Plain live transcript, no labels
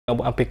nak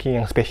buat unpacking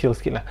yang special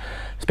sikit lah.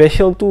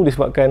 Special tu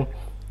disebabkan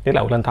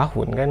yalah ulang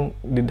tahun kan,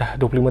 dia dah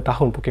 25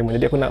 tahun Pokemon,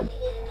 jadi aku nak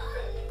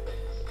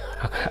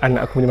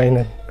anak aku punya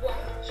mainan.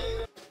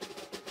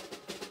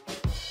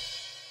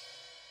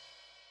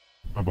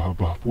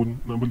 Abah-abah pun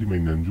nak beli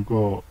mainan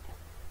juga.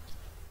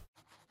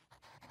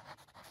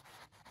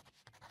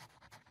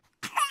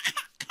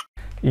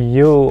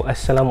 Yo,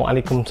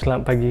 Assalamualaikum,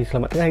 selamat pagi,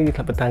 selamat tengah hari,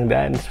 selamat petang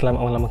dan selamat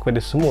malam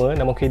kepada semua.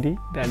 Nama aku Eddy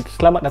dan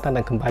selamat datang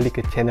dan kembali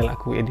ke channel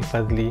aku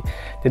eddyfazly.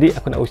 Jadi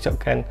aku nak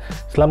ucapkan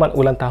selamat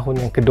ulang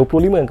tahun yang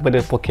ke-25 kepada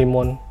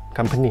Pokemon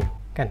Company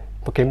kan.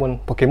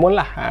 Pokemon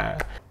lah.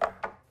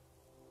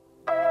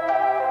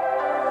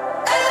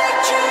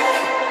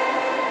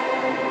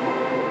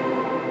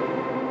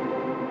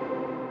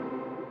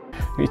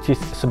 Which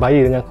is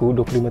sebaya dengan aku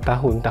 25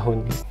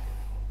 tahun ni.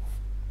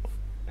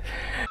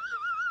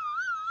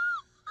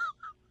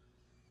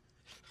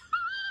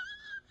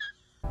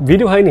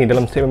 Video hari ni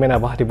dalam segmen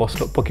MenanAbah di bawah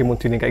slot Pokemon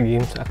Tuning Card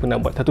Games, aku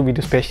nak buat satu video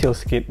special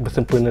sikit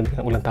bersempena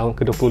dengan ulang tahun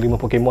ke-25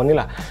 Pokemon ni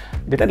lah.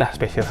 Dia tak adalah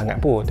special sangat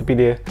pun, tapi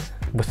dia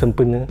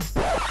bersempena.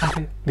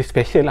 Dia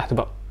special lah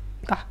sebab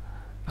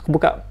aku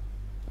buka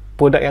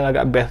produk yang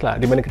agak best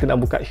lah, di mana kita nak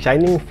buka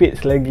Shining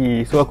Fates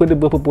lagi. So aku ada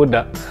beberapa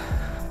produk.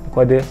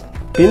 Aku ada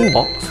pin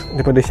box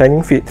daripada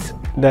Shining Fates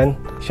dan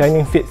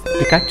Shining Fates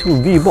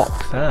Pikachu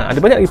V-Box. Ada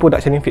banyak lagi produk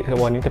Shining Fates kat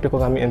bawah ni, tapi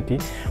aku akan ambil nanti.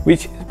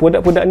 Which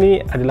produk-produk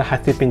ni adalah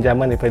hasil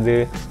pinjaman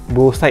daripada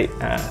bro Syed.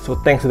 So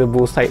thanks to the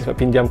bro Syed sebab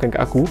pinjamkan kat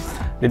aku.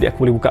 Jadi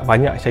aku boleh buka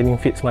banyak Shining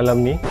Fates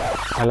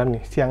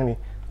siang ni.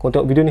 Kau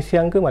tengok video ni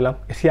siang ke malam?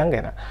 Siang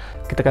kan?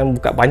 Kita akan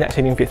buka banyak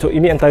Shining Fates. So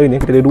ini antara ni,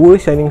 kita ada dua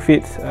Shining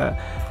Fates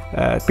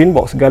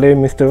Pinbox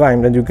Galarian Mr.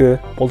 Rhyme dan juga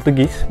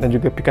Poltergeist dan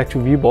juga Pikachu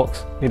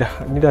V-Box. Ni dah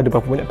ada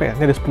berapa banyak pack?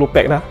 Ni ada 10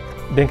 pack dah.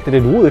 Dan kita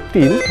ada dua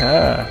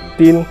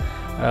tin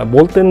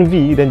Bolton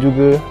V dan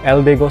juga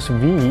Eldegos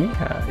V.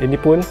 Ini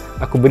pun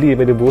aku beli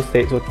daripada Bro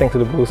Syed. So thanks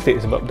to the Bro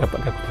Syed sebab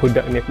dapatkan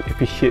produk ni, aku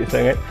appreciate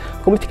sangat.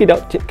 Kau boleh check it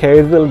out, check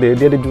Carousell dia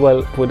ada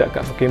jual produk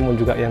kat Pokemon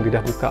juga yang dia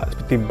dah buka,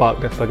 seperti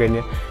bulk dan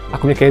sebagainya.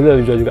 Aku punya Carousell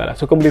dia jual jugalah.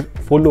 So kau boleh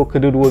follow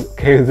kedua-dua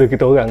Carousell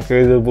kita orang,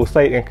 Carousell Bro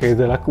Syed dan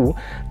Carousell aku,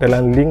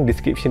 dalam link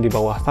description di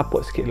bawah.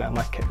 Support sikit lah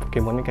market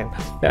Pokemon ni kan.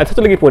 Dan ada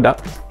satu lagi produk,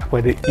 aku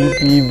ada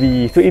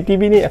ETB. So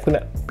ETB ni aku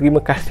nak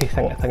terima kasih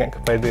sangat-sangat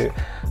kepada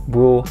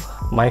Bro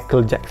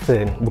Michael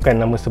Jeksen, bukan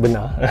nama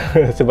sebenar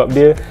sebab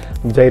dia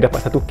berjaya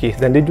dapat satu case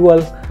dan dia jual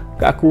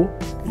kat aku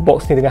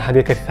box ni dengan harga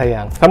kasih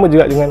sayang. Sama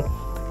juga dengan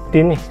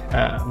tin ni.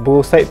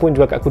 Bro Syed pun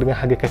jual kat aku dengan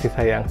harga kasih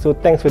sayang. So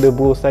thanks for the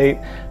Bro Syed,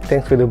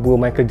 thanks for the Bro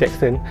Michael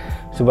Jeksen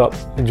sebab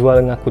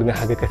jual dengan aku dengan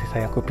harga kasih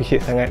sayang. Aku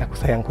appreciate sangat, aku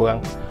sayang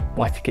korang.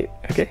 Muat sikit,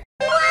 okay?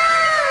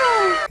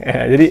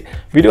 Jadi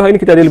video hari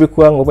ni kita ada lebih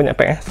kurang berapa banyak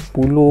pack?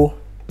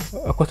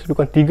 10, aku rasa lebih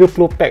kurang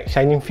 30 pack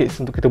Shining Fates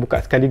untuk kita buka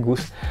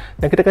sekaligus.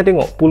 Dan kita akan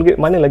tengok pull rate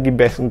mana lagi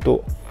best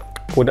untuk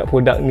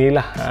produk-produk ni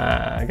lah,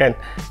 kan.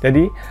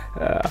 Jadi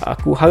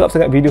aku harap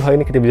sangat video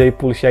hari ni kita berjaya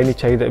pull Shiny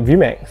Charizard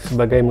VMAX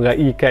sebagai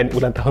meraihkan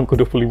ulang tahun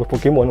ke-25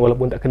 Pokemon,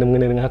 walaupun tak kena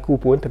mengena dengan aku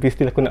pun, tapi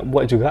still aku nak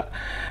buat juga.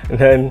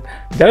 Dan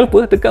jangan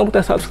lupa tekan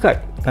butang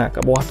subscribe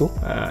kat bawah tu,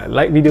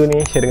 like video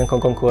ni, share dengan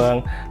kawan-kawan korang.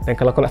 Dan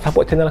kalau kau nak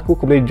support channel aku,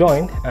 kau boleh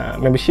join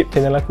membership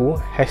channel aku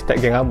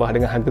 #MenanAbah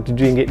dengan harga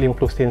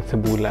RM7.50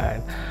 sebulan.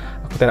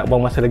 Aku tak nak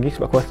buang masa lagi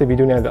sebab aku rasa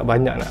video ni agak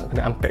banyak nak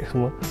kena unpack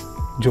semua.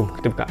 Jom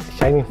kita buka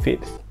Shining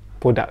Fates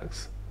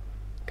products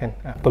kan,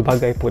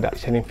 pelbagai produk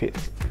Shining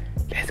Fates.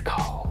 Let's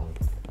go.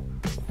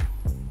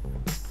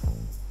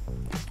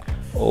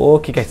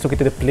 Okay guys, so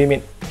kita ada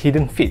Playmate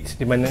Hidden Fates,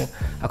 di mana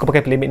aku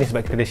pakai Playmate ni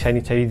sebab kita ada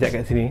Shiny Charizard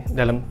kat sini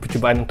dalam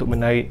percubaan untuk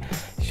menarik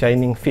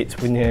Shining Fates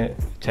punya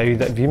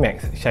Charizard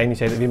VMAX, Shiny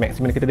Charizard VMAX,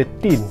 di mana kita ada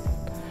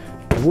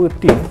dua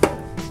tin,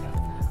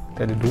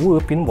 kita ada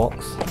dua pin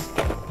box,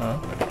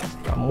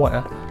 tak muat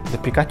lah, ada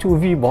Pikachu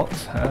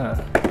V-Box,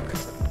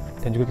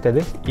 dan juga kita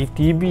ada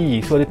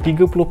ETB. So ada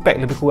 30 pack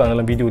lebih kurang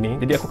dalam video ni.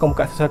 Jadi aku akan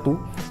buka satu-satu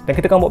dan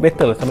kita akan buat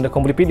battle. Sama ada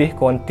kau boleh pilih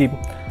korang team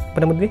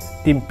apa nama dia?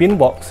 Team pin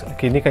box.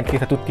 Okey, ni kan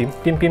kira satu team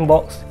pin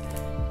box.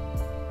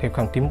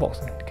 Bukan team box.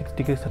 Kita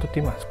tiga satu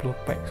team lah, 10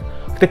 pack.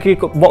 Kita kira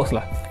ikut box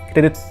lah.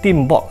 Kita ada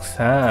team box.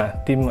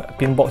 Team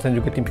pin box dan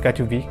juga team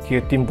Pikachu V,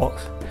 kira team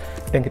box.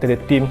 Dan kita ada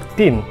team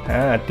tin.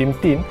 Team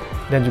tin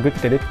dan juga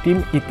kita ada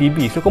team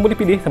ETB. So kau boleh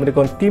pilih sama ada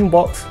kau team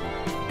box,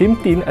 team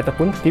tin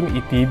ataupun team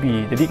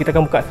ETB. Jadi kita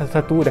akan buka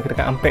satu-satu dan kita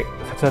akan unpack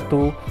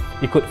satu-satu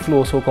ikut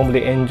flow, so korang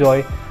boleh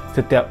enjoy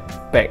setiap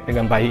pack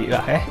dengan baik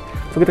lah.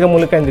 So kita akan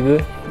mulakan juga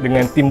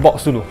dengan team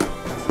box dulu.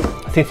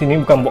 Since ini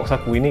bukan box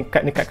aku, ini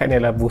kad ni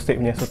adalah Bro Syed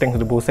punya. So thanks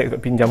to the Bro Syed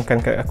untuk pinjamkan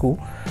kat aku.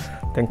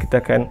 Dan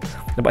kita akan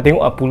dapat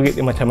tengok pull rate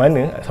dia macam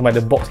mana, sama ada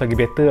box lagi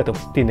better atau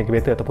tin lagi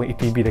better ataupun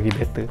ETB lagi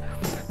better.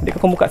 Jadi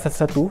kau buka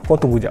satu-satu, kau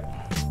tunggu jap.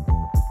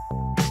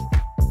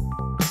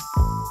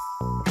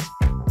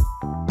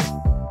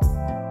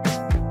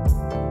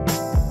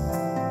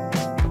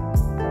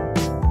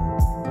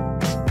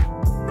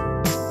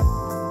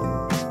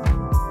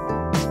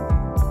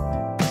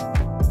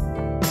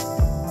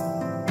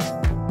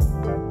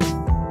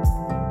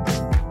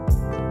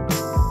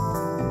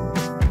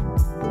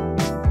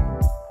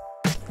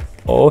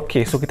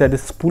 Okay, so kita ada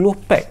 10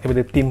 pack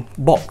daripada team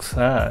box.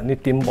 Ni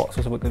team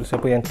box. So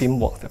siapa yang team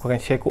box, aku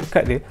akan share code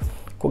card dia.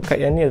 Code card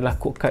yang ni adalah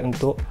code card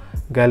untuk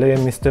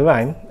galerian Mr.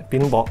 Rhyme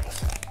pin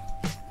box.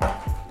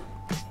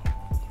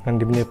 Dan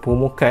dia punya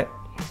promo card.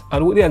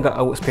 Artwork dia agak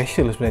artwork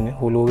special sebenarnya,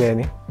 holo rare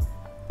ni.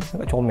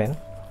 Agak comel.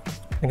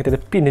 Dan kita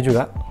ada pin dia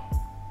juga.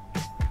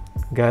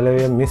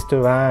 Galerian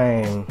Mr.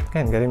 Rhyme.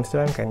 Kan? Galerian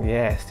Mr. Rhyme kan?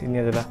 Yes.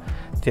 Ini adalah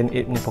Gen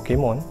 8 punya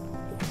Pokemon.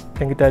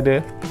 Dan kita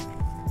ada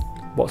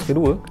box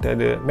kedua, kita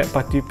ada Map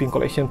Party Pin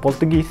Collection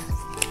Poltergeist.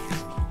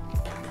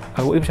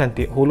 Artwork dia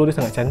cantik, holo dia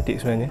sangat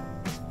cantik sebenarnya.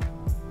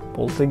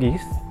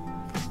 Poltergeist.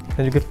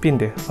 Dan juga pin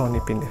dia. Oh,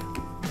 ni pin dia.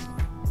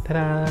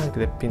 Tada, kita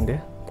ada pin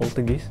dia,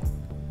 Poltergeist.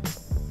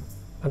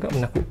 Agak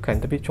menakutkan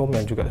tapi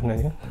comel juga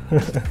sebenarnya.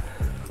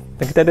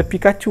 Dan kita ada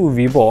Pikachu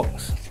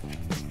V-Box.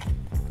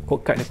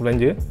 Code card dia aku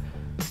belanja.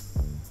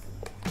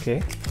 Okay.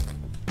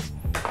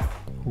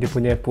 Dia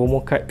punya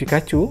promo card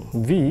Pikachu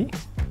V.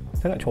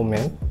 Sangat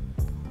comel.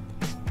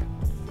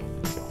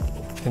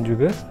 Dan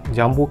juga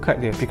jumbo card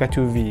dia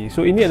Pikachu V.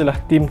 So ini adalah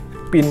team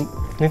pin,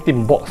 ni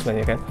team box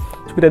sebenarnya kan.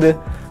 So kita ada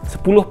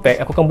 10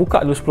 pack. Aku akan buka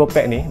dulu 10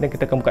 pack ni dan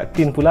kita akan buka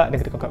tin pula dan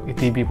kita akan buka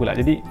ETB pula.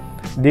 Jadi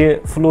dia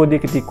flow dia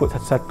kita ikut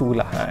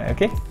satu-satu lah.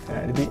 Okey.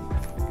 Jadi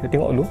kita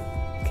tengok dulu.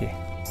 Okey.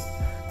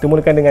 Kita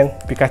mulakan dengan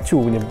Pikachu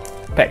punya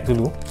pack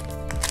dulu.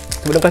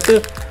 Sebelum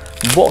kata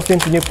box ni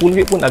punya pull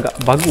rate pun agak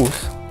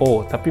bagus.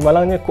 Oh, tapi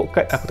malangnya code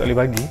card aku tak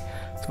boleh bagi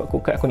sebab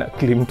code card aku nak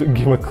claim untuk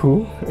game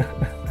aku.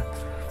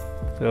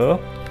 So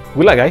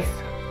good luck guys.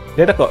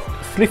 Dia dah kot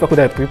sleeve aku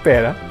dah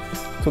prepare dah.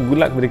 So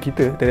good luck kepada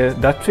kita. Kita ada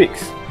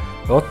Dartrix,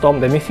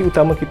 Rotom dan misi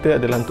utama kita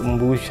adalah untuk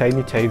memburu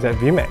Shiny Charizard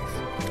VMAX.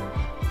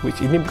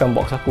 Which ini bukan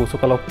box aku. So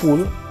kalau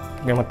pull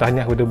memang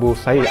tahniah kepada bro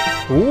Syed.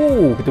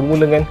 Kita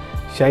mula dengan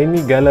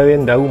Shiny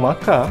Galarian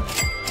Darumaka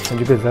dan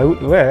juga Zarud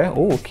Rare.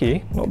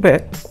 Okay, not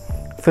bad.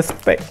 First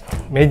pack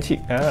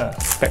Magic.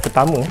 Pack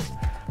pertama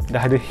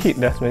dah ada hit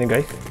dah sebenarnya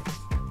guys.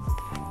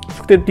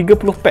 So kita ada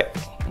 30 pack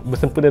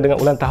bersempena dengan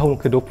ulang tahun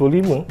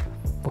ke-25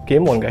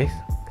 Pokemon guys.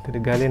 Kita ada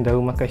Galarian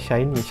Darumaka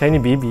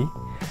Shiny Baby.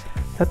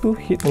 Satu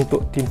hit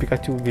untuk team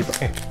Pikachu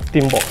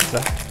team box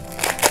lah.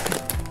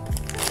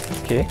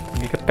 Okay,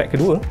 pergi ke pack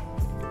kedua.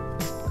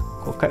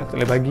 Code card aku tak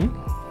boleh bagi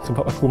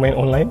sebab aku main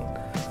online.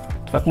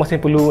 Sebab aku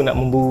masih perlu nak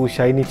memburu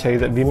Shiny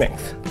Charizard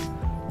VMAX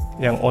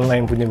yang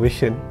online punya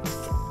version.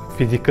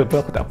 Physical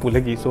pun aku tak pull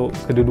lagi. So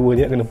kedua-dua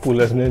ni nak kena pull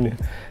lah sebenarnya.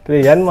 Kita ada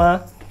Yanma,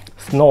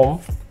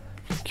 Snom,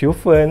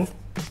 Kyufen,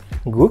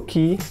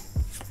 Goki.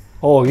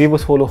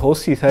 Reverse holo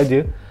Hoshi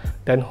saja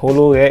dan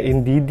holo rare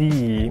NDD.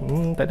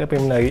 Tak ada apa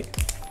yang menarik.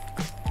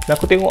 Dan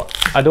aku tengok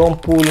ada orang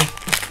pull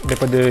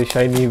daripada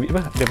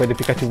daripada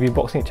Pikachu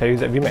V-Box ni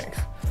Charizard VMAX.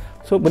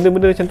 So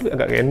benda-benda macam tu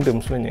agak random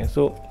sebenarnya.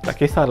 So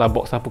tak kisahlah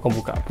box apa kau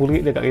buka, pull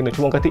rate dia agak random.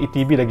 Cuma orang kata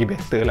ETB lagi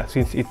better lah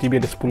since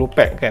ETB ada 10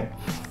 pack kan.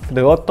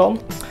 Ada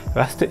Rotom,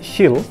 Rusted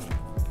Shield,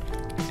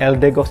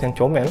 Eldegoss yang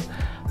comel,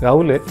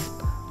 Rowlet,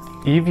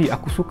 EV.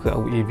 Aku suka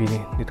EV ni,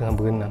 dia tengah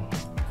berenang.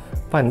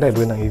 Pandai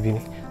berenang EV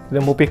ni.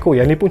 Dan Mopeko,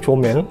 yang ni pun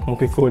comel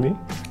Mopeko ni.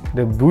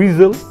 Ada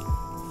Buizel,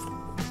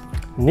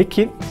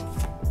 Nikit.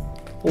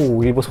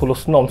 Reverse holo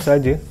Snom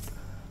saja.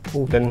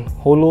 Dan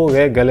holo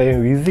rare Galarian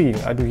Weezing.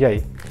 Aduh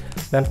yai.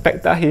 Dan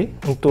pack terakhir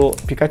untuk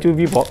Pikachu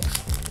V-Box.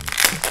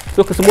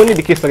 So kesemua ni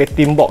dikira sebagai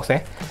team box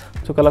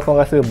So kalau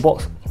korang rasa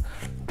box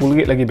pull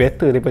rate lagi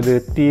better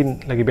daripada tin,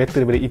 lagi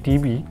better daripada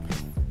ETB,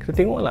 kita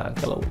tengoklah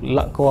kalau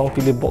luck korang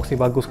pilih box ni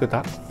bagus ke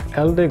tak.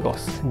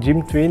 Eldegoss,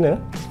 Gym Trainer,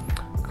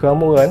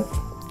 Cramoran,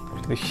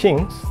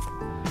 Shinx,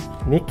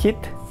 Nikit,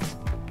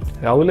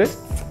 Rowlet,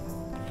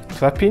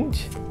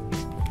 Trapinch,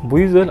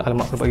 Buizel.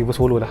 Alamak, aku dapat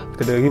reverse holo dah.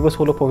 Kita ada reverse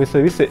holo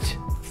Professor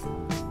Research.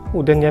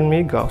 Dan Yan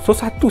Mega. So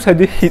satu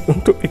saja hit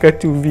untuk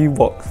Pikachu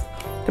V-Box.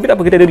 Tapi tak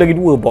apa, kita ada lagi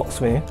 2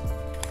 box sebenarnya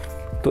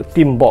untuk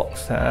team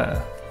box.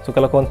 So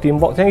kalau korang team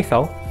box jangan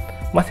risau,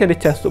 masih ada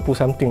chance untuk pull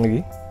something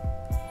lagi.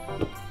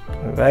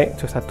 Alright,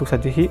 so satu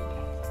saja hit.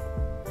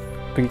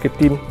 Pergi ke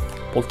team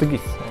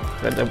Poltergeist.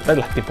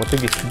 Adalah team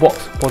Poltergeist.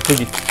 Box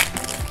Poltergeist.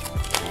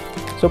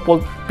 So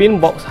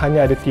pin box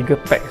hanya ada 3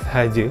 pack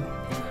sahaja.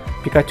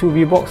 Pikachu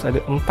V-Box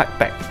ada 4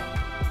 pack.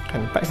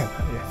 Kan 4 kan?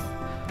 Yes.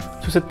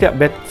 So setiap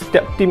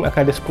team akan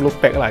ada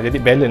 10 pack lah. Jadi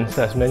balance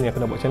lah sebenarnya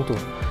aku nak buat macam tu.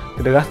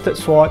 Ada Rusted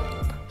Sword,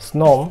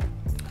 Snom,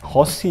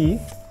 Hoshi,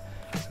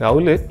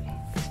 Rowlet,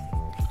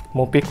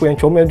 Mopeko yang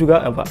comel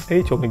juga. Nampak?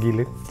 Comel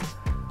gila.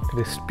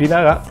 Ada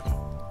Spinarak,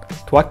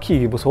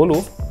 Twaki reverse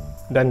holo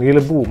dan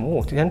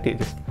Rillaboom.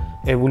 Cantik je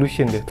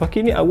evolution dia.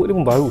 Twaki ni artwork dia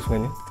pun baru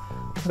sebenarnya.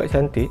 Agak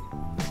cantik.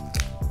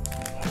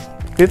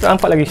 Kita tak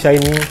nampak lagi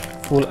shiny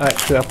full art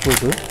ke apa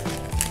ke.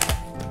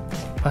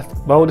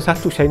 Baru ada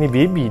satu shiny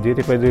baby dia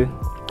daripada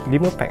 5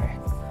 pack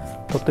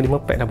Total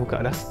 5 pack dah buka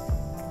dah.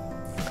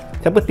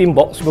 Siapa team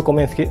box, cuba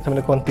komen sikit sama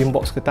ada korang team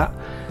box ke tak.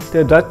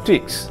 Kita ada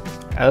Dartrix,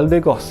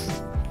 Eldegoss,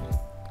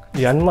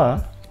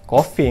 Yanma,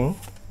 Koffing,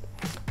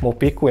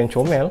 Mopeko yang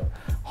comel,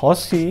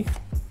 Hoshi,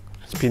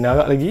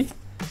 Spinarak lagi.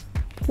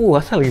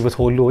 Asal reverse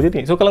holo je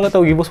ni. So kalau korang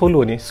tahu reverse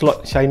holo ni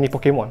slot shiny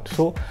Pokemon.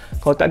 So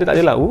kalau tak ada,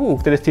 tak adalah.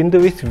 Kita ada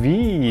Cinderace V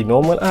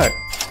normal art.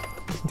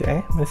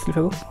 Sekejap mana sleeve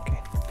aku. Okay.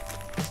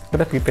 Aku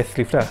dah prepare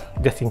sleeve lah,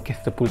 just in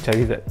case terpull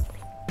Charizard.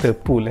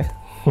 Terpull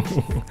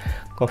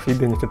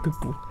confident macam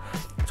terpull.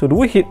 So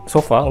 2 hit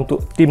so far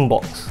untuk team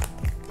box.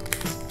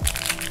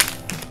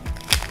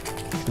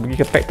 Kita pergi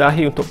ke pack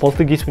terakhir untuk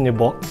Poltergeist punya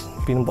box,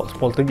 pin box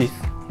Poltergeist.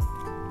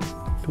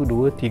 1,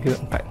 2, 3,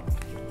 4.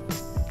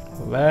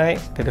 Alright,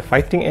 kita ada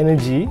Fighting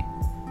Energy,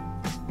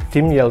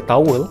 Team Yell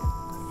Towel,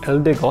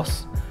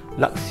 Eldegoss,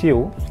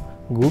 Luxio,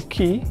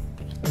 Guki,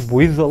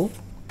 Buizel,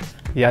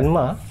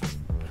 Yanma,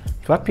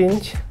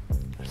 Trapinch,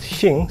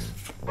 Shinx.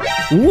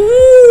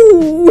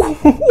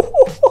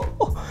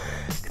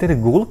 Kita ada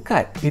Gold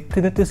Card,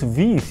 Eternatus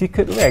V,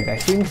 Secret Rare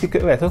guys. Ini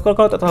Secret Rare. So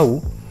kalau tak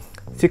tahu,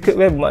 Secret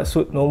Rare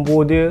bermaksud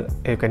nombor dia,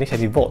 bukan ni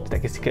Shiny Vault,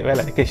 tak kira Secret Rare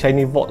lah, dia kira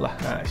Shiny Vault lah.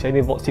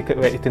 Shiny Vault Secret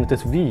Rare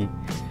Eternatus V.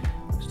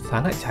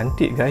 Sangat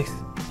cantik guys.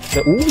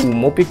 Dan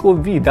Mopeko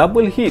V,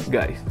 double hit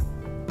guys.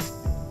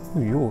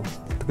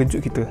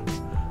 Terkejut kita.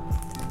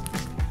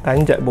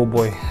 Tanjat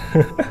boboy.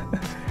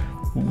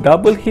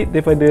 Double hit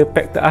daripada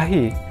pack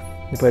terakhir,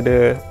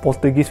 daripada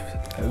Poltergeist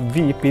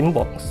V pin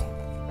box.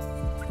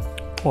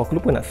 Aku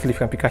lupa nak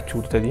sleevekan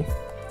Pikachu tu tadi.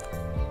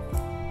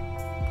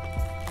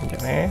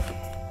 Sekejap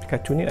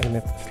Pikachu ni ada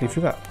sleeve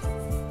juga.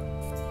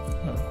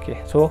 Ok,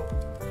 so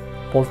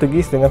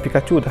Poltergeist dengan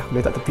Pikachu dah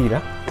boleh tak tepi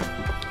dah.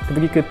 Kita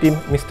pergi ke team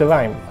Mr.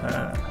 Rhyme.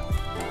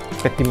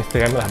 Ke team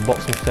Mr. Rhyme lah,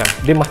 box Mr. Rhyme.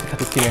 Dia masih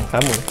satu team yang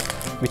sama,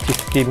 which is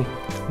team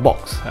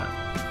box.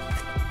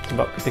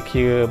 Sebab kita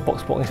kira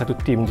box-box ni satu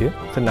team je,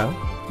 senang.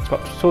 Sebab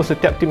so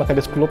setiap team akan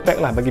ada 10 pack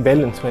lah, bagi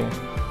balance sebenarnya.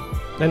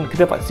 Dan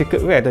kita dapat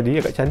Secret Rare tadi,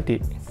 agak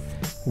cantik.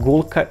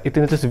 Gold Card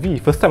Eternatus V,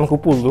 first time aku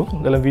pull tu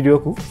dalam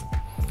video aku.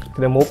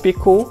 Kita ada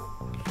Mopeko,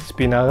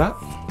 Spinarak,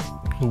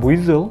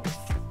 Buizel,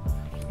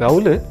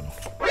 Rowlet.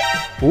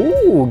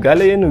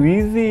 Galarian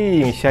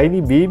Weezing,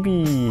 Shiny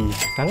Baby.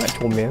 Sangat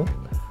comel,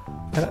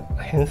 sangat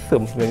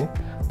handsome sebenarnya.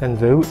 Dan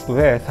Zerut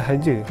Rare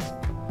sahaja.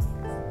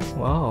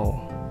 Wow,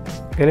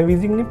 Galarian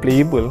Weezing ni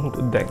playable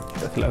untuk deck,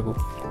 tak silap aku.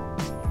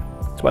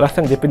 Sebab last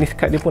time Japanese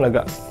card dia pun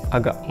agak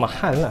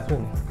mahal lah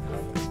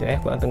sebenarnya.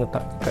 Aku nak tengok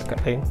kat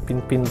lain,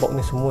 pin box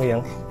ni semua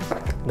yang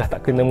dah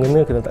tak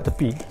kena-mengena, kena tak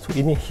tepi. So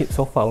ini hit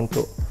so far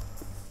untuk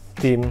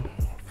team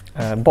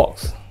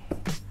box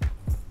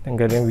dan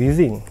Galarian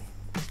Weezing.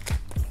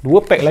 2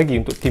 pack lagi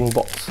untuk team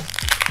box.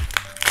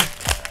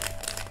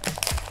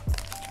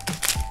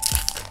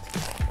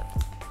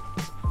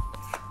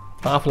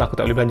 Maaf lah aku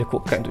tak boleh belanja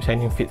code card untuk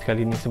Shiny Fates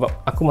kali ni, sebab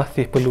aku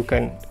masih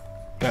perlukan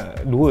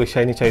 2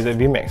 Shiny Charizard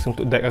VMAX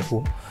untuk deck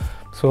aku.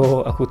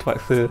 So aku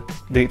terpaksa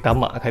dari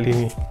tamat kali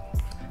ni.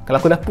 Kalau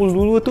aku dah pull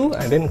dulu tu,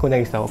 then kau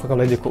jangan risau, aku akan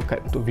belanja code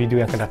card untuk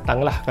video yang akan datang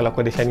lah, kalau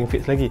aku ada Shiny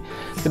Fates lagi.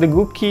 Kita ada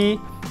Guki,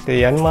 kita ada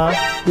Yanma,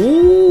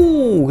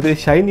 kita ada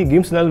Shiny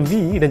Grimsnarl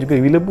V dan juga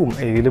Rillaboom.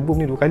 Rillaboom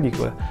ni 2 kali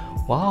keluar.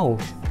 Wow,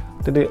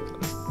 kita ada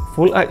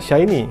Full Art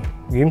Shiny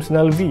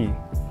Grimsnarl V.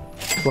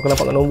 So kalau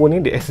nampak kat nombor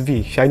ni, dia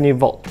SV, Shiny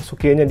Vault. So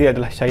kiranya dia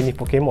adalah Shiny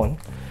Pokemon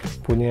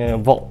punya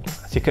Vault,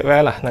 Secret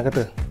Rare lah nak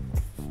kata.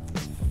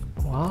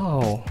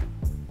 Wow.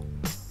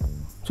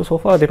 So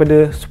far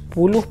daripada 10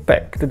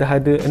 pack kita dah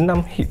ada 6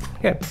 hit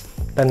kan.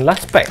 Dan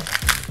last pack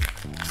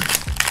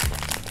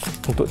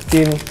untuk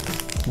team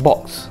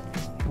box,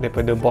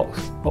 daripada box,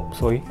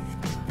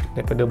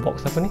 daripada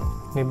box apa ni?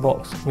 Ni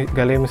box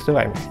Galarian Mr.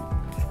 Rhyme.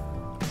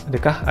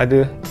 Adakah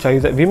ada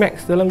Charizard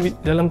VMAX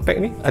dalam pack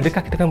ni?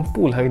 Adakah kita akan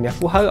pull hari ni?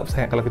 Aku harap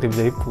sangat kalau kita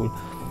berjaya pull.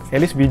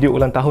 At least video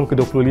ulang tahun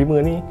ke-25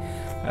 ni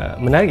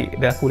menarik,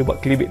 dan aku boleh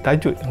buat clickbait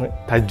tajuk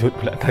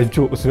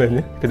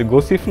sebenarnya. Kita ada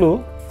Gossifleur,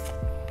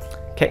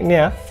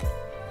 Cagnia,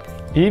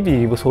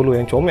 Eevee bersolo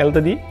yang comel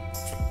tadi,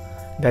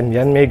 dan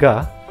Yan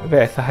Mega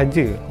Rare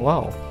sahaja.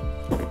 Wow,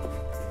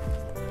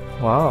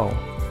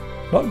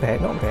 not bad.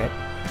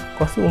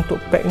 Aku rasa untuk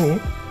pack ni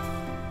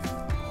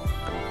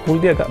pull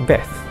dia agak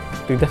best.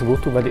 Kita just go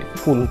to balik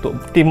pull untuk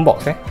team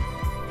box.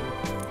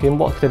 Team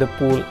box kita ada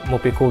pull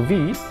Mopeko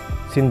V,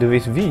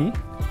 Cinderace V,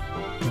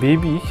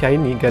 Baby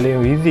Shiny Galarian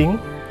Weezing,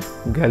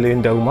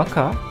 Galarian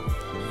Darumaka,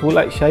 Full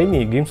Art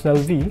Shiny Grimsnarl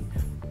V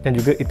dan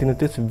juga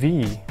Eternatus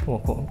V.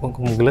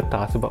 Aku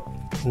menggeletar sebab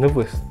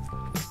nervous.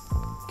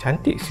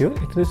 Cantik siul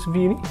Eternatus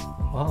V ni.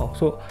 Wow,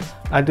 so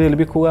ada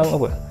lebih kurang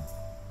 6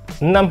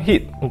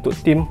 hit untuk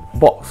team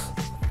box.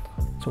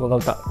 So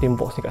kalau tak team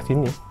box ni kat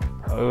sini.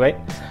 Alright.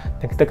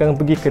 Dan kita akan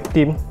pergi ke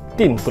team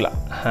tin pula.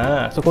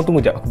 So korang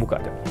tunggu sekejap, aku buka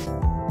sekejap.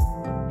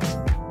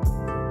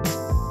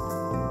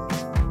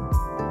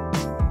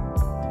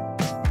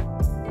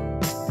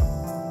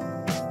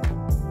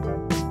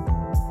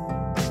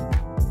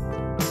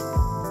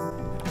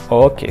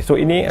 Okay, so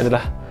ini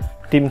adalah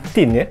team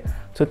tin ya.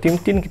 So team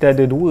tin kita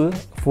ada 2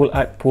 full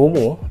art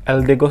promo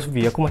Eldegoss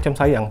V. Aku macam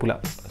sayang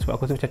pula sebab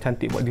aku rasa macam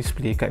cantik buat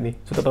display kat ni.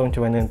 So tak tahu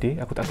macam mana nanti,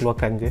 aku tak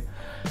keluarkan je.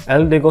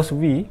 Eldegoss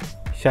V,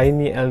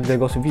 Shiny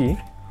Eldegoss V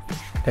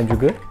dan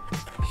juga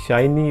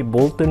Shiny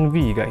Bolton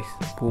V guys.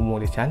 Promo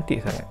dia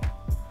cantik sangat.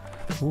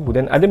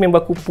 Dan ada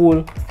member aku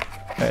pull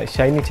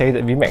Shiny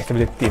Charizard VMAX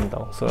daripada team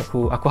tau. So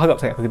aku harap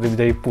sangat kita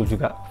berjaya pull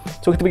juga.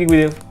 So kita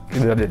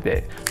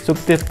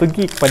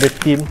pergi kepada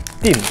team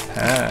tin.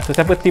 So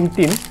siapa team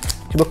tin?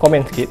 cuba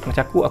komen sikit.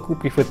 Macam aku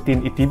prefer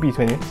tin ETB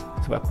sebenarnya,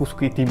 sebab aku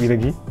suka ETB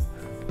lagi.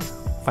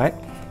 4.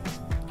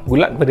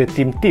 Gulat kepada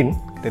tin.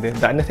 Kita ada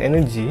Darkness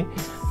Energy,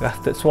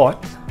 Rusted Sword,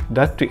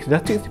 Dartrix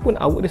ni pun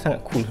artwork dia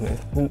sangat cool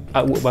sebenarnya,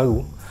 artwork baru.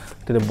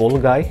 Kita ada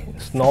pelbagai,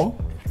 Snom.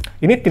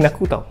 Ini tin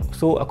aku tau,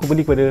 so aku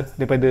beli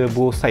daripada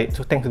Bro Syed.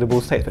 So thanks to the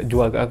Bro Syed sebab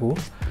jual kat aku.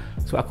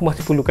 So aku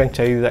masih perlukan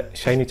Charizard,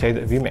 Shiny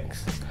Charizard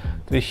VMAX.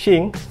 Jadi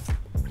Shing,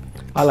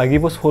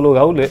 Reverse Holo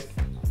Rowlet,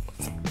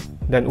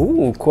 dan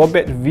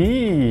Crobat V.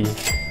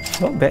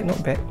 Not bad.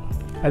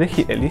 Ada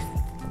hit at least.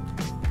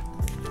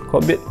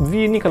 Crobat V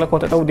ni kalau kau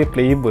tak tahu, dia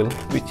playable,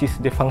 which is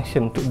dia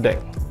function untuk deck.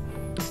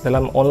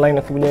 Dalam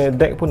online aku punya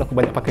deck pun aku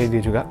banyak pakai dia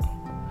juga.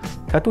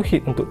 Satu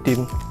hit untuk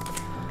tin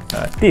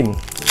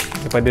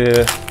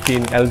daripada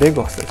tin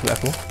Eldegos tak silap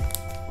aku.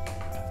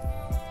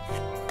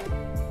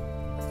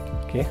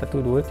 Ok,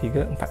 1, 2,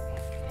 3, 4.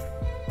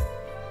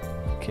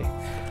 Ok,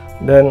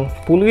 dan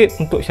pull rate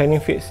untuk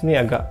Shining Fates ni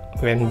agak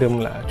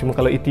random lah. Cuma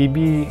kalau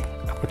ETB,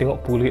 aku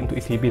tengok pull rate untuk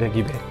ETB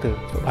lagi better,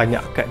 sebab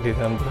banyak kad dia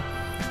dalam tu.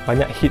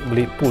 Banyak hit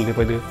boleh pull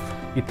daripada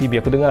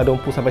ETB. Aku dengar ada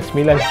 9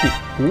 hit.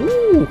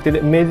 Kita ada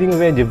Amazing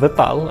Rare je,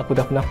 Vertal aku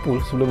dah pernah pull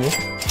sebelum ni,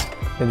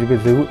 dan juga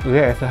Zerut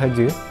Rare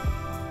sahaja.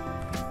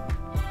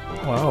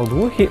 Wow,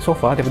 2 hit so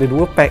far daripada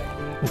 2 pack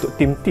untuk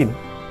tin.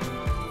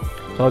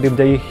 Kalau dia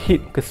berjaya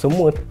hit ke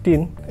semua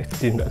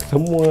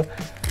semua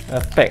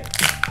pack,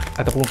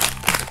 ataupun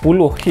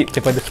 10 hit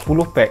daripada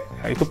 10 pack,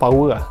 itu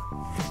power lah.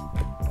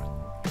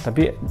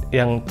 Tapi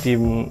yang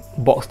team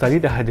box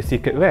tadi dah ada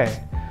secret rare,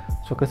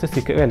 so aku rasa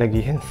secret rare lagi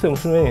handsome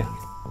sebenarnya.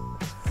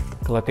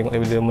 Kalau tengok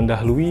daripada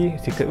mendahului,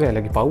 secret rare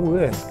lagi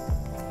power kan.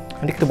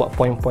 Nanti kita buat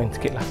point-point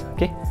sikit lah.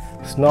 Okay,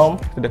 Snom,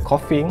 kita ada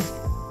Coughing,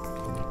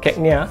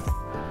 Cagnia,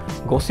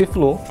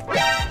 Gossiflow.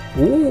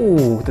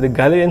 Kita ada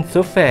Galarian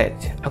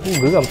Surfetch. Aku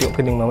geram tengok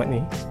kening Mamat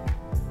ni.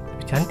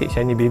 Cantik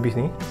shiny babies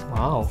ni.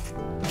 Wow.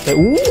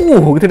 Dan,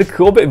 kita ada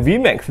Crobat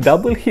VMAX,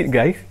 double hit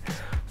guys.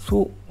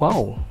 So,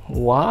 wow,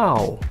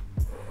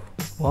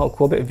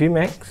 Crobat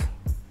VMAX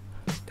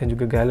dan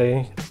juga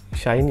Galarian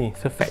Shiny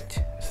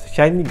Surfetch.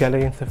 Shiny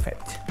Galarian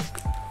Surfetch.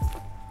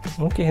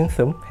 Okay,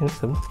 handsome.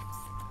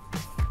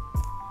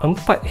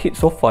 4 hit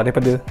so far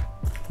daripada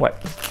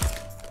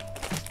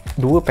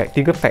 2 pack,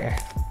 3 pack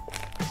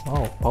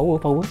Wow,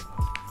 power.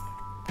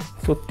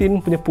 So tin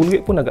punya pull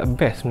rate pun agak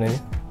best sebenarnya.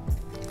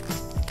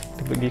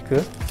 Kita pergi ke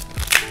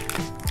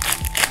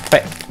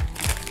pack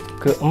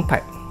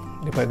keempat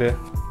daripada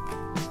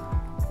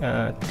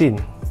tin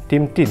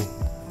 4.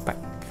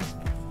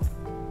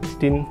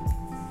 Tin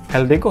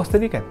Eldegos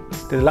tadi kan.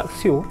 Kita ada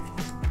Luxio,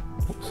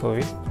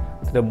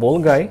 kita ada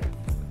Pelbagai,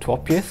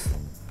 Tropius,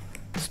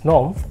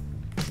 Snom,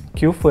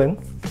 Qfen,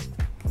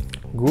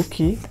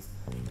 Grookey,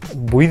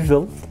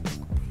 Buizel,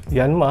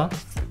 Yanma,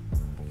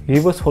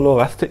 Reverse Holo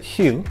Rusted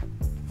Shield,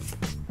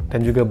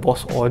 dan juga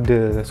Boss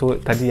Order. So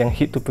tadi yang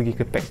hit tu pergi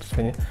ke pack tu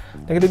sebenarnya.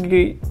 Dan kita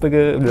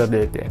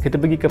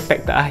pergi ke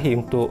pack terakhir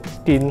untuk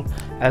tin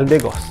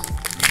Eldegos.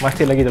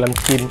 Masih lagi dalam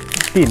tin.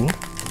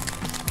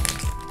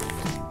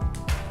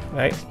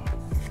 Right.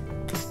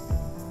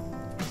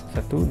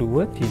 1,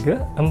 2, 3,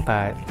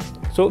 4.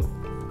 So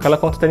kalau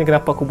korang tanya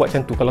kenapa aku buat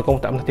macam tu, kalau korang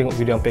tak pernah tengok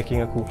video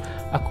unpacking aku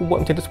buat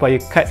macam tu supaya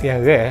card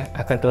yang rare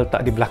akan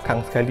terletak di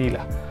belakang sekali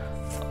lah.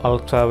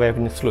 Ultra rare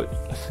punya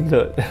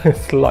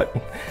slot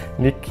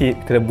Nikit,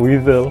 kita ada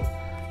Buizel,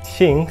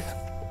 Shinx,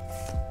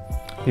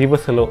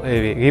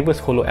 Reverse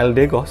Holo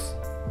Eldegos,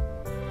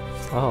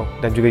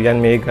 dan juga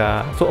Yan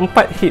Mega. So 4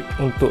 hit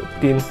untuk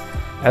tin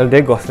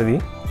Eldegos tadi.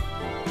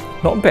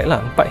 Not bad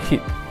lah, 4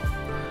 hit.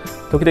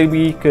 So kita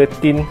pergi ke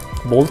tin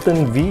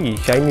Bolton V,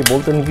 Shiny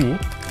Bolton V.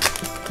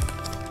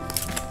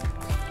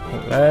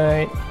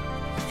 Alright,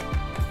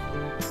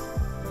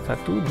 1,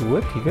 2,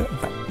 3,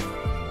 4.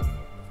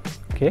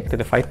 Okay,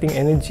 kita ada Fighting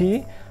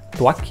Energy,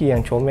 Twaki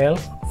yang comel,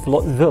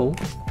 Floatzel,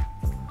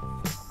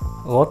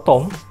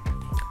 Rotom,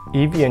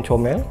 Eevee yang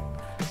comel,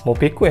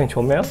 Morpeko yang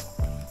comel,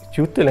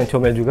 Tutel yang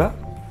comel juga,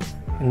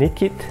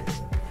 Nikit,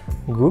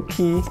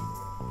 Grookey,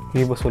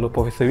 Reverse Holo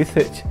Professor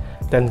Research,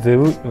 dan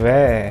Zerut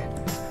Rare.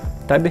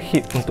 Tak ada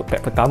hit untuk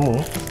pack pertama.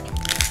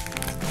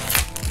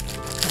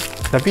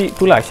 Tapi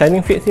itulah,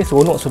 Shining Fates ni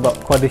seronok sebab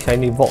kau ada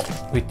Shiny Vault,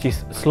 which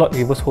is slot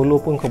Reverse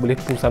Holo pun kau boleh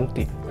pull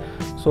something.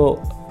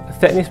 So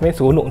set ni sebenarnya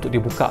seronok untuk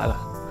dibuka lah,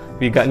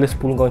 regardless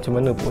pull kau macam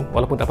mana pun,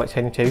 walaupun dapat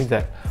Shiny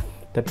Charizard.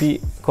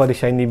 Tapi kau ada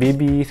Shiny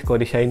Babies, kau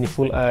ada Shiny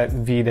Full Art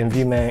V dan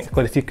VMAX,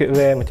 kau ada Secret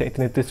Rare macam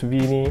Eternatus V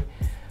ni,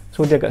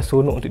 so dia agak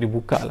seronok untuk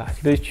dibuka lah.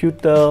 Kita ada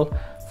Tutel,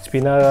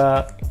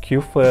 Spinara,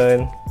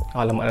 Qfen,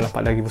 alamak dah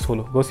nampak lagi Reverse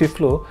Holo,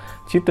 Gossiflow,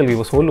 Tutel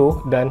Reverse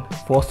Holo, dan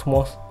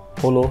Frostmoth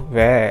Holo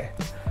Rare.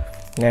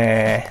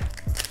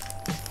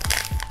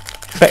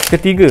 Pack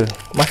ketiga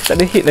masih tak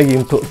ada hit lagi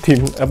untuk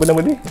team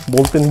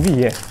Bolton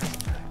V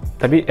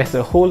tapi as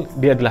a whole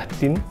dia adalah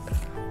team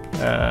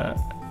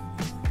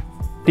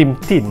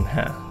tin.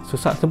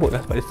 Susah sebut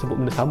lah sebab dia sebut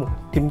benda sama,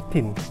 team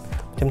tin,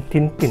 macam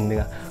tin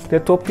dengar. Dia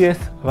Tropius,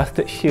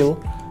 Rusted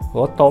Shield,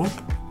 Rotom,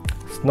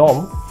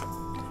 Snom,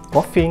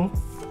 Coughing,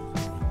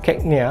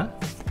 Cagnia,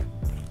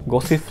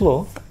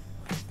 Gossiflow,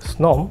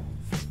 Snom,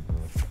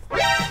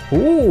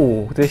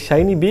 The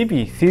Shiny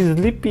Baby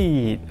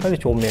Sleepy. Ada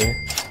comel.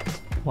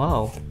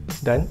 Wow.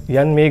 Dan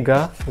yang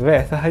mega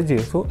rare sahaja.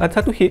 So ada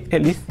satu hit at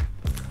least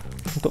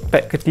untuk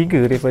pack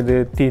ketiga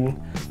daripada tin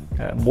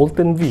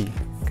Bolton V.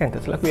 Kan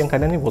tak salah aku yang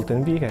kanan ni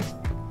Bolton V kan.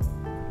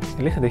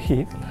 At least ada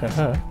hit.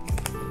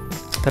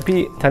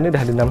 Tapi sana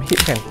dah ada 6 hit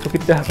kan. So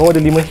kita dah bawa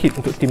ada 5 hit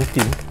untuk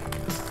tim-tim.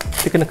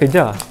 Kita kena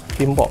kejar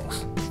team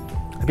box.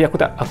 Tapi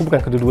aku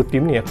bukan kedua-dua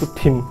tim ni. Aku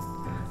tim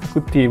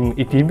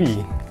ETB.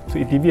 So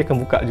ETB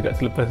akan buka juga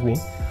selepas ni.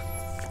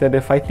 Kita ada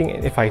fighting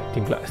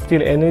pula.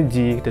 Steel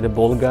Energy, kita ada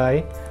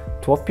Pelbagai,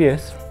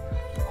 Tropius,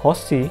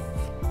 Horsey,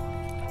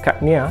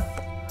 Katnia,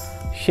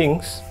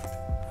 Shinx,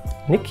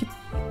 Nikit,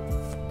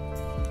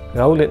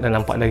 Rowlet. Dan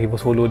nampak dah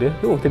reverse holo dia.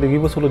 Kita ada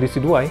reverse holo di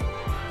Sidwai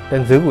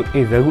dan Zerut.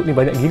 Zerut ni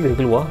banyak gila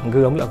keluar.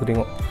 Geram pula aku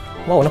tengok.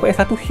 Wow,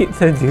 nampaknya satu hit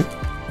saja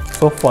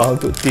so far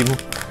untuk tim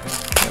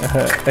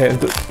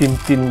untuk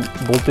tim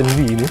Bolton V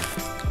ni.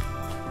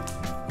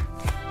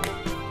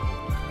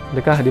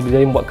 Adakah dia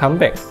berjaya membuat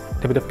comeback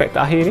daripada pack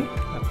terakhir ni?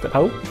 Aku tak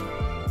tahu.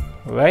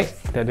 Alright,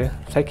 kita ada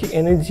Psychic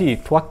Energy,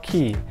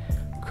 Twaki,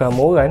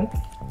 Cramoran,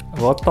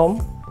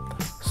 Rotom,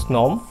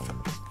 Snom.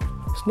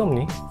 Snom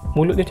ni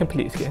mulut dia macam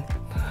pelik sikit kan.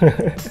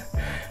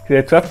 Kita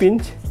ada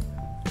Trapinch,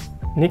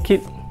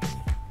 Nikit,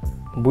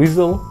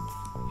 Buizel,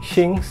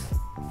 Shinx.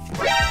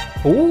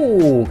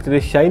 Kita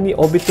ada Shiny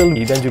Orbital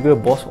dan juga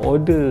Boss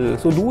Order.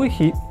 So 2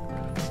 hit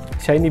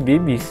Shiny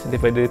Babies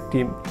daripada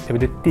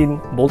tin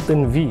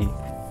Bolton V.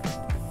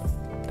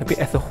 Tapi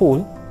as a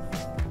whole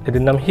ada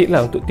 6 hit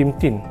lah untuk tim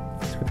tin.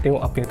 So, kita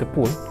tengok apa yang kita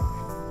pull.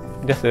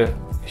 Just a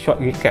short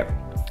recap.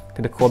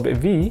 Kita ada Crobat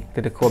V, kita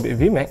ada Crobat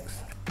V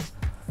Max,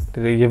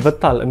 kita ada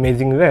Yveltal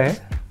Amazing Rare,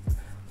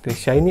 kita ada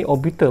Shiny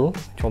Orbital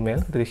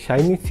comel, kita ada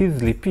Shiny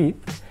Sleepy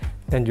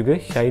dan juga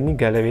Shiny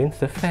Galarian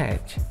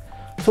Surfetch.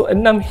 So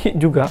 6 hit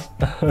juga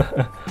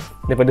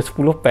daripada 10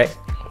 pack.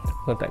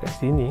 Aku letak kat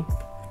sini.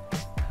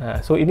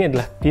 So ini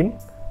adalah team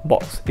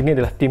box. Ini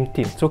adalah team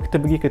tin. So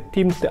kita pergi ke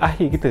team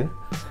terakhir kita,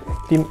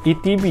 team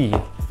ETB.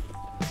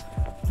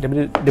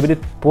 Daripada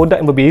produk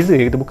yang berbeza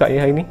yang kita buka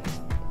hari ni.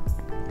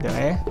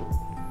 Sekejap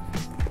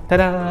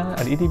Tada,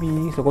 ada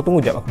ETB. So kau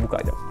tunggu jap, aku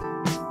buka jap.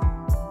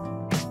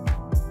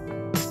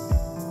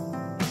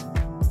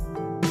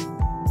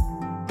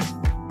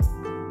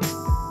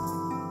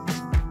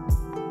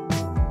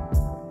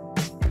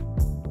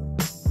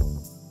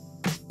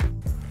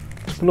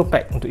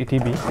 Pack untuk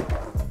ETB.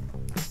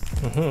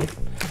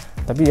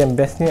 Tapi yang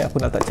best ni aku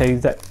nak letak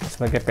Charizard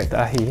sebagai pack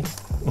terakhir.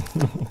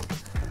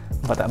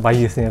 Nampak tak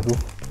bias ni aku.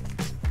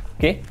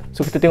 Okay,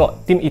 so kita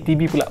tengok tim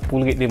ETB pula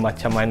pull rate dia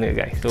macam mana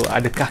guys. So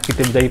adakah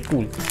kita berjaya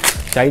pull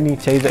Shiny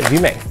Charizard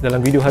VMAX dalam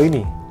video hari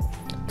ni?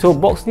 So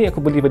box ni aku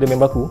beli pada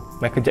member aku,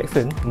 Michael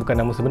Jeksen, bukan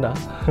nama sebenar.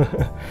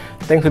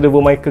 Thanks to the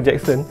Michael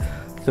Jeksen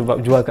sebab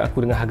jual kat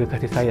aku dengan harga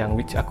kasih sayang,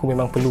 which aku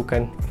memang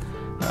perlukan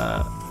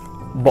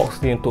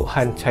box ni untuk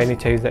hunt Shiny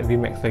Charizard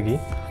VMAX lagi.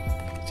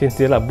 Since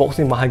dia lah box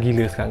ni mahal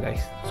gila sekarang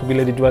guys. So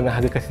bila dia jual dengan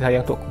harga kasih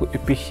sayang tu, aku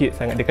appreciate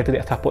sangat. Dia kata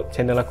dia support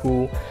channel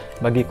aku,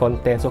 bagi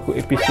konten, so aku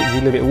appreciate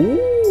gila dia.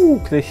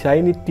 Kita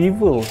Shiny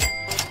Tivel,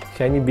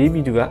 Shiny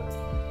Baby juga.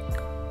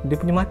 Dia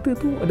punya mata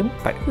tu ada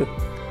 4 ke?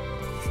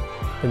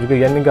 Dan juga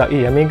yang mega.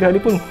 Yang mega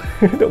dia pun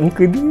tak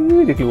muka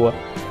dia keluar.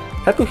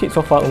 Satu hit so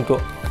far untuk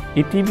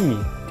ETB,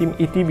 team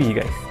ETB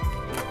guys.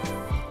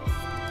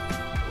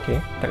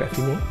 Okay, tak kat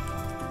sini.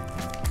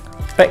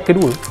 Pack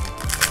kedua.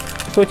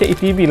 So macam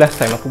ETB last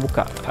time aku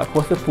buka,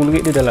 aku rasa full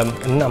rate dia dalam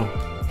 6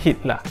 hit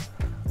lah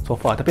so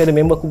far. Tapi ada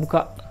member aku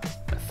buka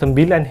 9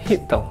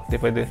 hit tau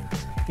daripada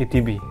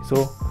ETB.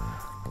 So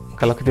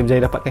kalau kita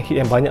berjaya dapatkan hit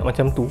yang banyak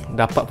macam tu,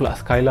 dapat pula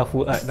Skylar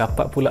Full Art,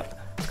 dapat pula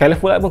Skylar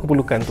Full Art pun aku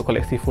perlukan untuk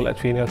koleksi Full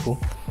Art trainer aku,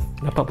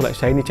 dapat pula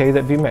Shiny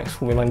Charizard VMAX,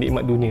 memang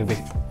nikmat dunia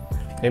best.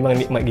 Memang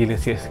nikmat gila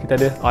serius. Kita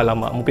ada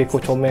alamak Mupeko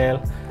comel,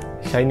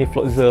 Shiny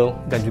Floatzel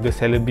dan juga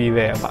Celebi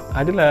rare.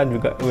 Adalah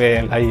juga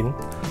rare yang lain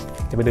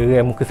daripada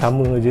rare muka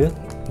sama je.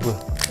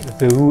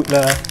 Zerut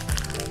lah,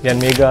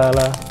 yang mega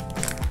lah.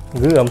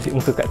 Geram si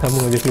muka kat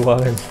sama je keluar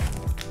kan.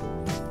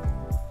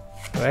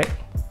 Alright,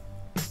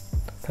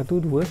 1,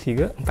 2,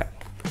 3,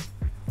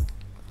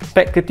 4.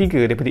 Pack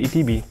ketiga daripada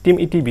ETB,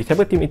 team ETB.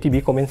 Siapa team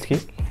ETB komen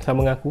sikit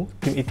sama dengan aku,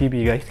 team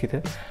ETB guys.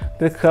 Kita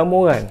ada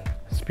Cramoran,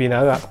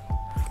 Spinarap,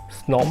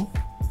 Snom,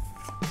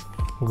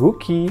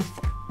 Rookie,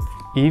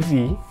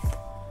 EV,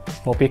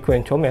 Mopeko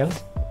yang comel.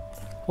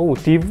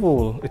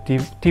 Tivel.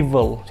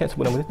 Saya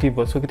sebut nama dia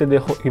Tivel. So kita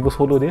ada reverse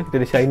holo dia, kita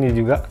ada Shiny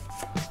juga.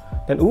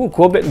 Dan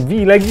Crobat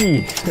V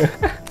lagi.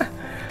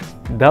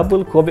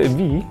 Double Crobat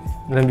V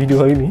dalam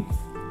video hari ni.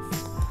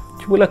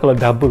 Cubalah kalau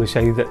double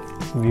Charizard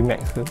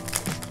VMAX tu.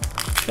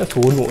 Kan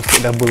seronok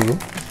sikit double tu.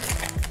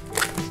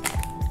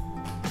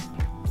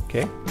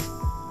 Okay,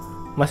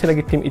 masih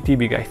lagi tim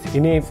ETB guys.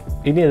 Ini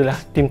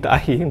adalah tim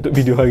terakhir untuk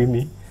video hari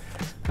ni.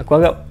 Aku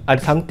harap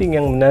ada something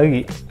yang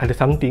menarik, ada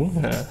something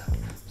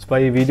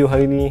supaya video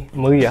hari ni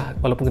meriah.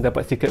 Walaupun kita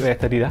dapat secret rare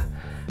tadi dah,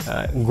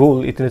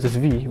 Gold Eternatus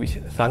V,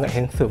 which sangat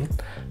handsome.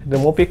 Ada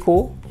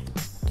Mopeko,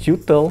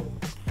 Tutel,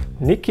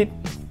 Nikit,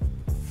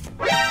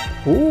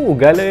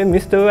 Galarian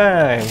Mr.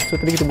 Rhyme. So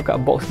tadi kita buka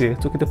box dia,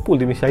 so kita pull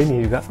dia ni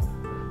shiny juga.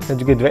 Dan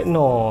juga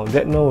Dreadnought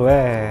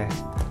rare.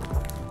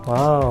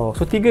 Wow,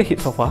 so 3 hit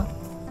so far.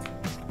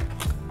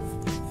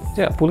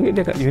 Sekejap, pull rate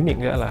dia agak unik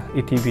juga lah,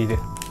 ETB dia.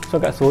 So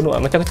agak seronok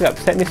lah. Macam aku cakap,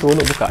 set ni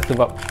seronok buka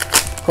sebab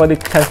kau ada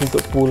chance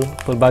untuk pull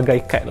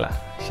pelbagai card lah.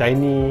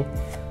 Shiny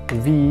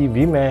V,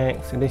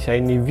 VMAX, and then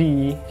Shiny V,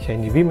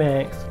 Shiny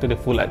VMAX. Tu ada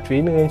full art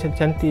trainer yang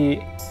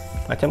cantik-cantik.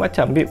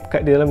 Macam-macam babe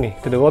card dia dalam ni.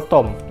 Tu ada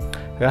Rotom,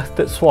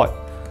 Rusted Sword,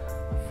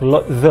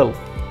 Floatzel,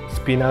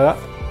 Spinarak,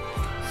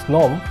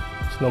 Snom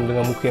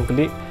dengan muka yang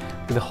pelik.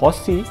 Kita ada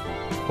Horsey,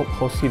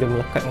 Horsey dah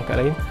melekat dengan kat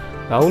lain.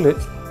 Rowlet,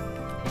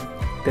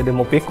 kita ada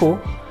Mopeko,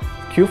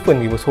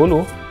 Qfen reverse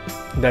holo,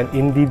 dan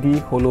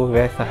Indeedee holo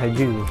rare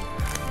sahaja.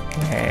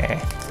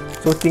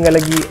 So tinggal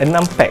lagi 6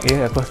 pack je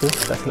aku rasa.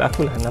 Tak silap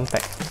aku lah 6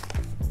 pack.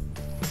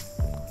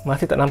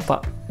 Masih tak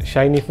nampak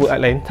shiny full art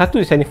lain. Satu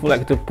je shiny full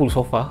art kita pull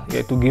so far,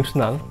 iaitu Game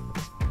Snarl.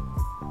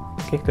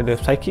 Okay, kita ada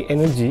Psychic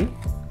Energy,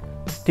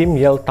 Team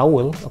Yell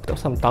Towel. Aku tak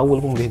pasal towel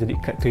pun boleh jadi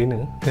card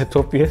trainer. Ada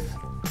Tropius,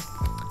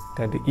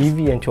 kita ada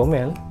Eevee yang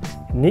comel,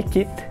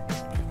 Nikit,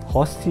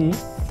 Horsey,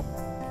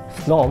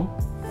 Snom,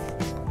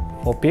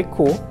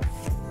 Mopeko.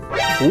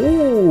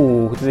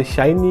 Kita ada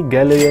Shiny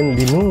Galarian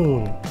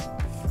Linoon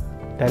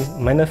dan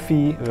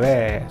Manaphy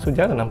rare. So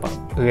jarang nampak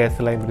rare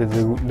selain daripada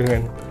Zerud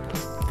dengan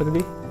apa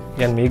tadi?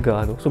 Yang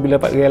mega tu. So bila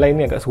dapat rare lain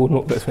ni agak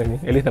seronok kat sebenarnya.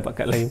 At least dapat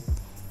card lain.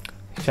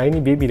 Shiny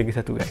baby lagi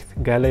satu guys.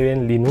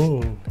 Galarian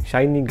Linoon.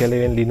 Shiny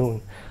Galarian Linoon.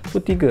 So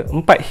 4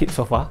 hit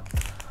so far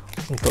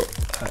untuk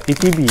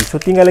ETB. So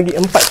tinggal lagi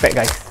 4 pack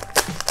guys.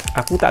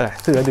 Aku tak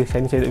rasa ada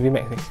Shiny Charizard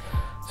VMAX ni.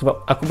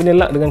 Sebab aku punya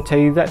luck dengan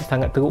Charizard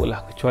sangat teruk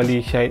lah.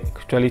 Kecuali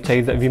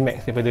Charizard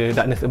VMAX daripada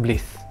Darkness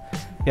Ablaze.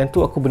 Yang tu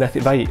aku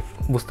bernasib baik.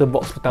 Booster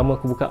box pertama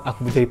aku buka,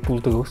 aku berjaya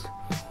pull terus.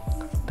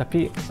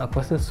 Tapi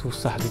aku rasa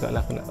susah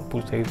jugalah aku nak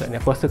pull Charizard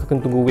ni. Aku rasa aku akan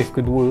tunggu wave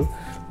kedua,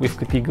 wave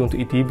ketiga untuk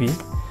ETB.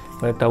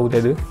 Mana tahu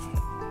dia ada.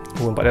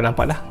 Nampak dah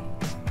nampak dah.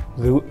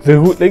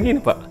 Zerud lagi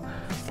nampak.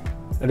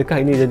 Adakah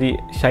ini jadi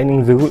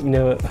Shining Zerud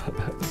punya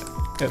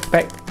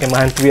pack yang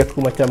menghantui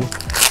aku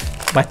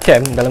macam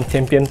dalam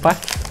Champion Pass.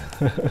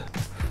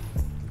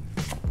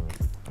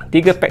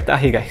 3 pack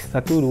terakhir guys.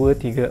 1, 2,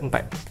 3,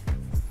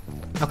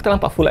 4. Aku tak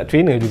nampak full art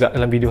trainer juga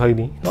dalam video hari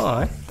ni.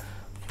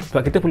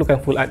 Sebab kita perlukan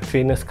full art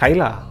trainer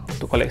Skylar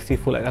untuk koleksi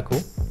full art aku.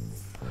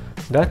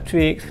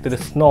 Dartrix, kita ada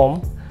Snom,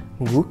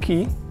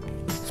 Grookey,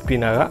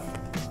 Spinarak,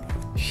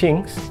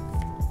 Shinx,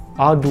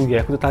 Ardu.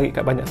 Aku tertarik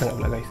kat banyak sangat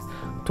pula guys.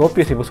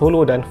 Tropius reverse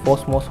holo dan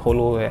Phosmos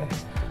holo rare.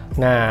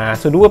 Nah,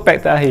 so 2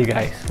 pack terakhir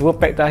guys. 2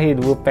 pack terakhir,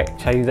 2 pack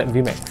Charizard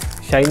VMAX.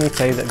 Shiny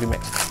Charizard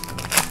VMAX.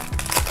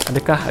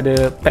 Adakah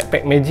ada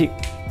pack-pack magic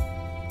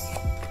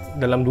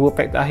dalam 2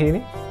 pack terakhir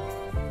ni?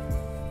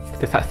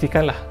 Kita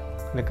saksikanlah.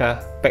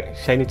 Adakah pack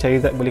Shiny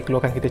Charizard boleh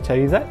keluarkan kita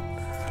Charizard?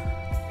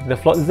 Kita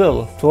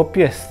Floatzel,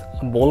 Tropius,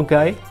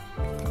 Pelbagai,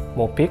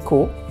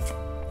 Mopeko,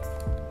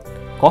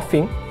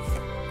 Koffing,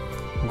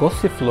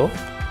 Gossifleur,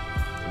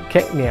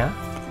 Cacnea,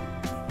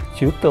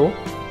 Chewtle.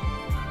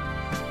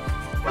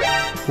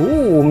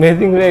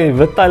 Amazing rare,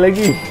 Vertal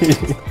lagi.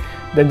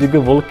 Dan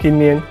juga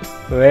Volcanion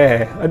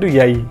rare. Aduh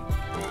yai.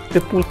 Kita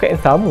pull card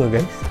yang sama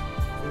guys.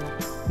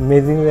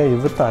 Amazing rare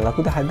Vertal. Aku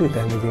dah ada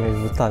dah Amazing rare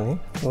Vertal ni.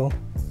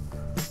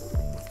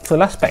 So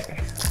last pack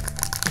guys.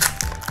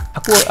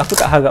 Aku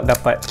tak harap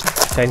dapat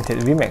Shiny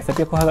Charizard VMAX,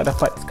 tapi aku harap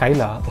dapat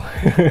Skylar.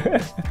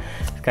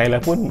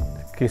 Skylar pun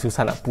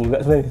susah nak pull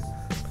kat sebenarnya.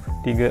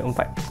 3,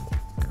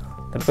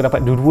 4. Tapi kalau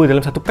dapat dua-dua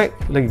dalam satu pack,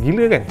 lagi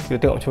gila kan? Kita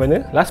tengok macam mana.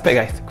 Last pack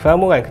guys.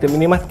 Keramuran, kita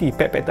menikmati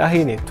pack-pack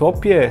terakhir ni.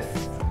 Tropius.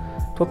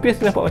 Tropius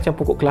ni nampak macam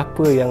pokok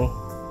kelapa yang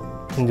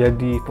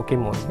menjadi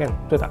Pokemon kan?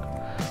 Betul tak?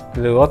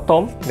 Ada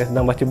Rotom yang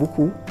sedang baca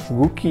buku.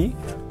 Grookey,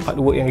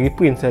 artwork yang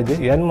reprint saja.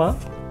 Yanma.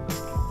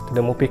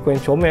 Ada Mopeko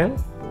yang comel.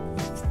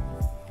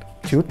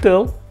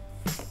 Chewtle.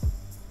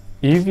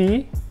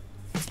 Eevee.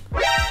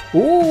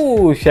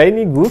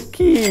 Shiny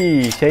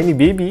Grookey, Shiny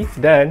Baby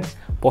dan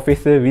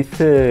Professor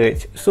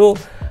Research. So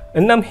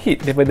 6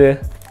 hit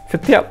daripada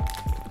setiap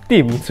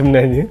team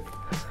sebenarnya.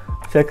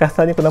 Secara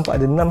kasarnya kau nampak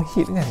ada 6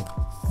 hit kan.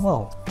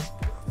 Wow,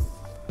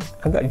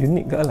 agak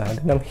unik ke lah.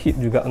 Ada 6 hit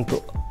juga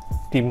untuk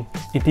team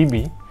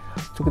ETB.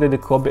 So kita ada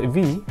Crobat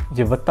V,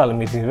 Jevertal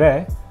Amazing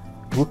Rare,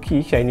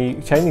 Grookey, Shiny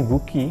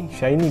Grookey,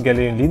 Shiny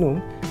Galarian Linoon,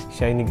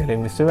 Shiny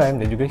Galarian Mr.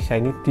 Rhyme dan juga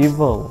Shiny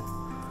Tival.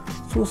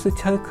 So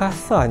secara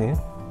kasarnya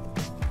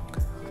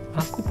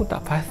aku pun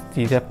tak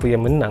pasti siapa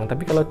yang menang,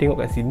 tapi kalau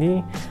tengok kat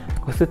sini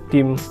aku rasa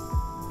team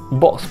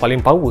box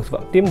paling power.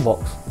 Sebab team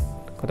box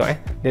kau tahu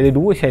dia ada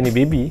 2 Shiny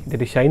Baby, dia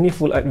ada Shiny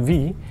Full Art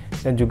V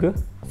dan juga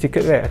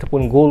Secret Rare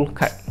ataupun Gold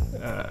Card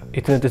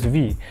Eternatus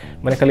V.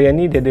 Manakala yang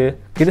ni dia ada,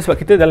 sebab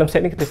kita dalam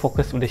set ni kita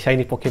fokus pada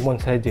Shiny Pokemon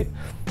saja.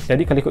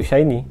 Jadi kalau ikut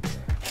Shiny,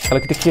 kalau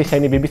kita kira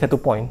Shiny Baby 1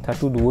 point, 1,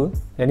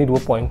 2, yang ni 2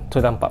 point,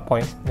 so dah 4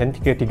 point, dan ni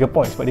kira 3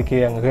 point sebab dia kira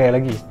yang rare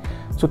lagi,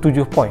 so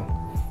 7 point.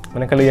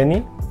 Manakala yang ni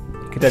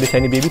kita ada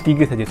Shiny Baby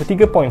 3 saja, so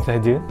 3 point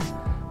saja.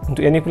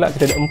 Untuk yang ni pula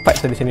kita ada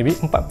 4 saja Shiny Baby,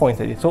 4 point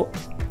saja. So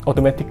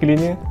automatically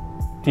nya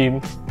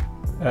team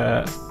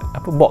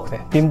box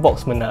team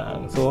box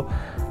menang. So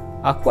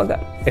aku agak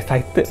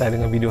excited lah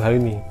dengan video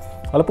hari ni.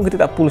 Walaupun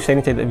kita tak pull Shiny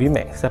Charizard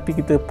VMAX, tapi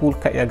kita pull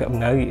kad yang agak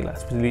menarik lah,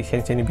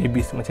 seperti Shiny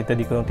Babies macam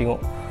tadi korang tengok.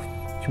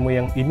 Cuma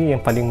yang ini yang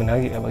paling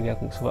menarik lah bagi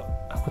aku, sebab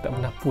aku tak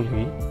pernah pull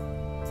lagi.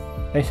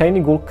 Dan Shiny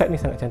Gold Card ni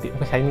sangat cantik.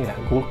 Bukan Shiny lah,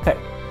 Gold Card,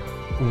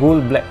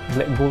 Gold Black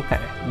Gold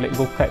Card Black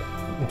Gold Card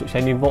untuk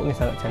Shiny Vault ni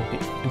sangat cantik.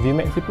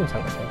 VMAX ni pun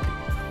sangat cantik.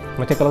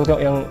 Macam kalau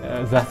tengok yang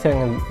Zacian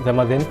dengan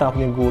Zamazenta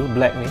punya Gold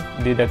Black ni,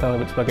 dia datang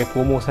sebagai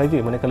promo saja,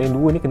 manakala yang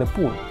dua ni kena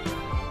pull.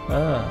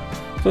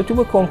 So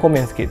cuba korang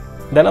komen sikit,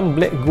 dalam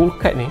Black Gold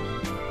Card ni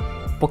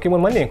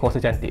Pokemon mana yang kau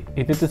rasa cantik?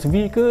 Eternatus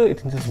V ke,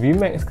 Eternatus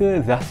VMAX ke,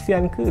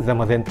 Zacian ke,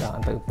 Zamazenta,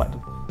 antara empat tu.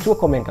 Cuba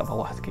komen kat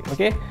bawah sikit,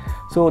 okay?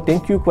 So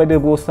thank you kepada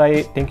Bro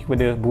Syed, thank you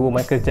kepada Bro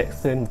Michael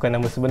Jeksen, bukan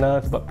nama sebenar,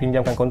 sebab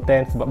pinjamkan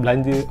konten, sebab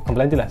belanja, bukan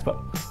belanja lah, sebab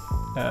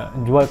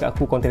jual kat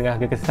aku konten dengan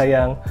harga kasih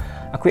sayang.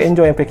 Aku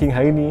enjoy yang packing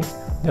hari ni.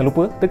 Jangan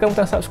lupa tekan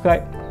butang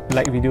subscribe,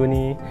 like video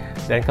ni,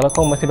 dan kalau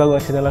kau masih baru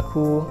dalam channel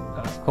aku,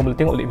 kau boleh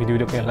tengok video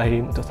yang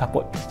lain untuk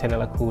support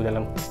channel aku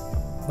dalam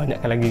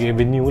banyakkan lagi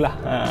revenue lah.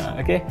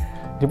 Okay,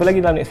 jumpa lagi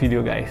dalam next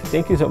video guys.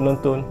 Thank you sebab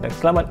menonton dan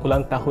selamat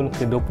ulang tahun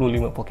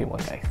ke-25 Pokemon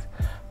guys.